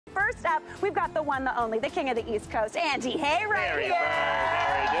first up, we've got the one, the only, the king of the East Coast, Andy. Hey, right here.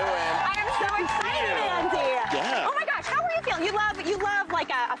 How are you doing? I am so excited, Andy. Yeah. Oh my gosh, how are you feeling? You love like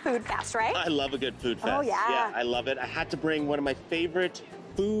a food fest, right? I love a good food fest. Oh, yeah. Yeah, I love it. I had to bring one of my favorite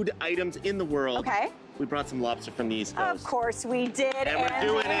food items in the world. Okay. We brought some lobster from the East Coast. Of course we did. And we're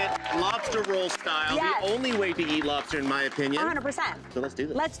doing it lobster roll style. Yes. The only way to eat lobster, in my opinion. 100%. So let's do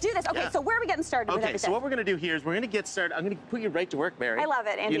this. Let's do this. Okay, Yeah. so where are we getting started with Okay, everything? so what we're going to do here is we're going to get started. I'm going to put you right to work, Mary. I love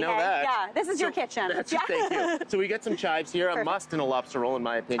it, Andy. You know hey? that. Yeah, this is your kitchen. That's yeah. Thank you. So we got some chives here, Perfect. a must in a lobster roll, in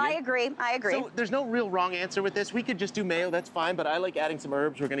my opinion. I agree. I agree. So there's no real wrong answer with this. We could just do mayo, that's fine, but I like adding some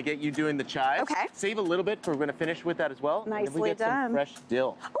herbs. We're going to get you doing the chives. Okay. Save a little bit, for we're going to finish with that as well. Nicely and then we get done. some fresh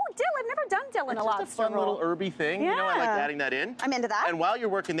dill. Oh, dill. I've never done dill in a It's lobster just a fun roll. little herby thing. You know, I like Yeah. adding that in. I'm into that. And while you're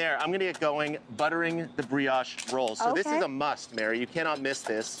working there, I'm going to get going buttering the brioche rolls. So this Okay. is a must, Mary. You cannot miss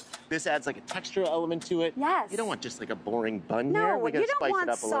this. This adds like a textural element to it. Yes. You don't want just like a boring bun here. No, We you gotta don't spice want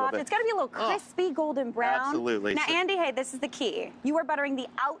it up a little soft. bit. It's got to be a little Oh, crispy, golden brown. absolutely. Now, So- Andy, hey, this is the key. You are buttering the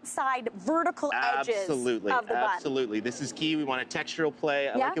outside vertical edges Absolutely, of the bun. absolutely. This is key. We want a textural play.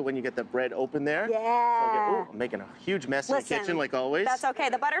 I Yeah. like it when you get the bread open there. Yeah. So I'm making a huge mess in the kitchen, like always. That's okay.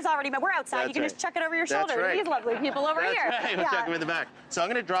 The butter's already made. We're outside. That's you can right. just chuck it over your That's shoulder. right. These lovely people over That's here. right. We'll check them in the back. So I'm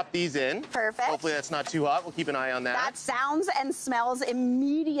going to drop these in. Perfect. Hopefully that's not too hot. We'll keep an eye on that. That sounds and smells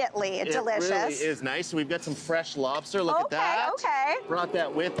immediately delicious. It really is nice. So we've got some fresh lobster. Look at that. Okay. Brought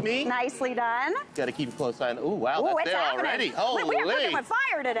that with me. Nicely done. Got to keep a close eye on. Oh, wow, Ooh, that's it's there happening. already. We Holy. are cooking with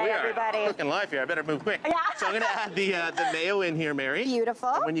fire today, We are everybody. cooking live here. I better move quick. Yeah. So I'm going to add the mayo in here, Mary. Beautiful.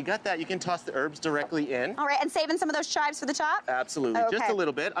 And when you got that, you can toss the herbs directly in. All right, and saving some of those chives for the top? Absolutely. Okay. Just a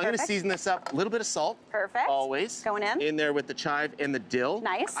little bit. I'm going to Perfect. season this up. A little bit of salt. Perfect. Always. Going in. In there with the chive and the dill.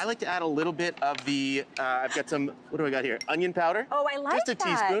 Nice. I like to add a little bit of the, I've got some, what do I got here? Onion powder. Oh, I like Just a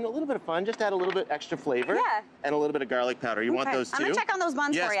that. teaspoon. A little bit of fun. Just add a little bit extra flavor. Yeah. And a little bit of garlic powder. You want Okay. those too? I'm gonna check on those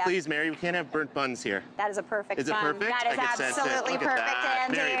buns yes, for you. Yes, please, Mary. We can't have burnt buns here. That is a perfect Is it bun. perfect? That is I can sense it. absolutely Look at perfect, that.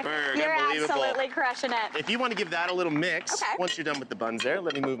 Andy. Mary Berg, You're unbelievable. absolutely crushing it. If you want to give that a little mix, Okay. once you're done with the buns there,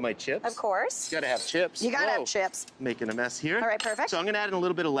 let me move my chips. Of course. You gotta have chips. You gotta Whoa. have chips. Making a mess here. All right, perfect. So I'm gonna add in a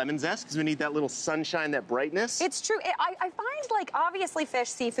little bit of lemon zest because we need that little sunshine, that brightness. It's true. I find, like, obviously fish,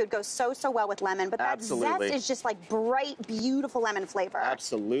 seafood goes so well with lemon, but that Absolutely. zest is just like bright, beautiful lemon flavor.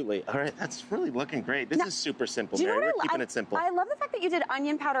 Absolutely. All right, that's really looking great. This is super simple, Do you know Mary. what We're keeping it simple. I love the fact that you did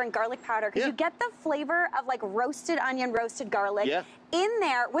onion powder and garlic powder because Yeah. you get the flavor of like roasted onion, roasted garlic Yeah. in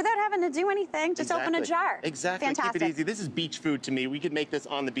there without having to do anything. Just open a jar. Exactly. Fantastic. Keep it easy. This is beach food to me. We could make this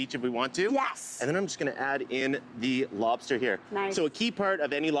on the beach if we want to. Yes. And then I'm just going to add in the lobster here. Nice. So a key part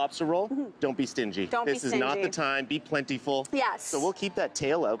of any lobster roll, don't be stingy. Don't be This is not stingy. the time. Be plentiful. Yes. So we'll keep that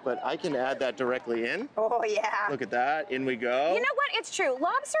tail out, but I can add that directly in. Oh, yeah. Look at that. In we go. You know what? It's true.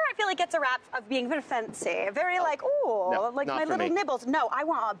 Lobster, I feel like, gets a rap of being very fancy. Very like, ooh, No, like not my for little me. nibbles. No, I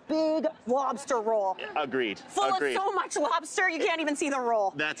want a big lobster roll. Agreed. Full Agreed. of so much lobster, you can't even see the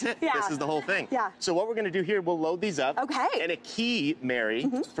roll. That's it. Yeah. This is the whole thing. Yeah. So what we're going to do here, we'll load these up. Okay. And a key, Mary,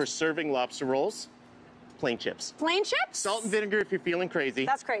 for serving lobster rolls, plain chips. Plain chips? Salt and vinegar if you're feeling crazy.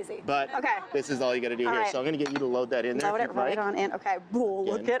 That's crazy. But okay. this is all you got to do All here. right. So I'm going to get you to load that in there. Load if it you'd right like. on in. Okay. Whoa,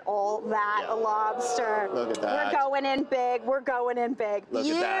 look Again. at all that Yeah. lobster. Look at that. We're going in big. We're going in big. Look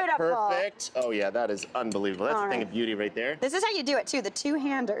Beautiful. at that. Perfect. Oh, yeah, that is unbelievable. That's All a thing right. of beauty right there. This is how you do it, too. The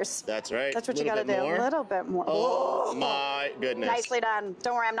two-handers. That's right. That's what you Little got to bit do. more. A little bit more. Oh, Whoa. my goodness. Nicely done.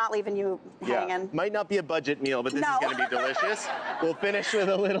 Don't worry, I'm not leaving you Yeah. hanging. Might not be a budget meal, but this No. is going to be delicious. We'll finish with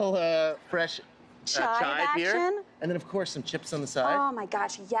a little fresh chive here. action. And then, of course, some chips on the side. Oh, my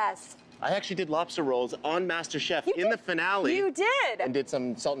gosh, yes. I actually did lobster rolls on MasterChef in the finale. You did. And did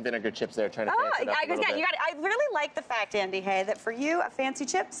some salt and vinegar chips there, trying to Oh, fancy it up a little bit. you got it. I really like the fact, Andy, hey, that for you, a fancy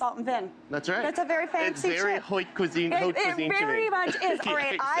chip, salt and vin. That's right. That's a very fancy It's very chip. haute cuisine. It to very me. much is. All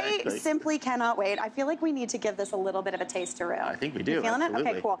right, Yeah, exactly. I simply cannot wait. I feel like we need to give this a little bit of a taste-a-roo. I think we do, You feeling it? Okay,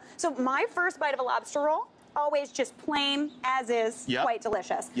 absolutely. cool. So my first bite of a lobster roll, always just plain, as is, Yep. quite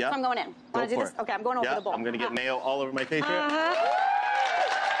delicious. Yep. So I'm going in. Go Want to do for this? it. Okay, I'm going over Yeah, the bowl. I'm going to get mayo all over my face here.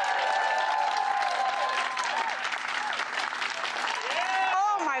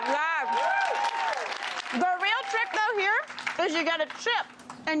 Oh my God. The real trick though here is you get a chip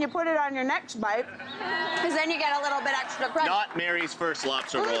and you put it on your next bite, because then you get a little bit extra crunch. Not Mary's first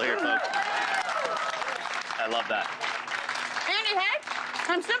lobster roll here, folks. I love that. Andy,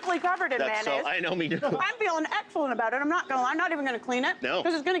 hey, I'm simply covered in That's mayonnaise. so, I know, me too. I'm feeling excellent about it. I'm not even gonna clean it. No.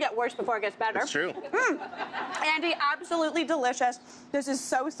 Because it's gonna get worse before it gets better. That's true. Andy, absolutely delicious. This is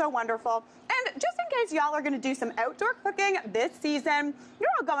so wonderful. And just in case y'all are gonna do some outdoor cooking this season, you're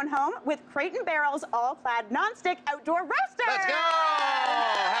all going home with Crate and Barrel's all-clad non-stick outdoor roaster. Let's go!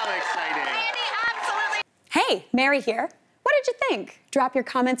 How exciting. Andy, absolutely. Hey, Mary here. What did you think? Drop your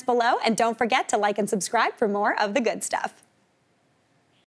comments below and don't forget to like and subscribe for more of the good stuff.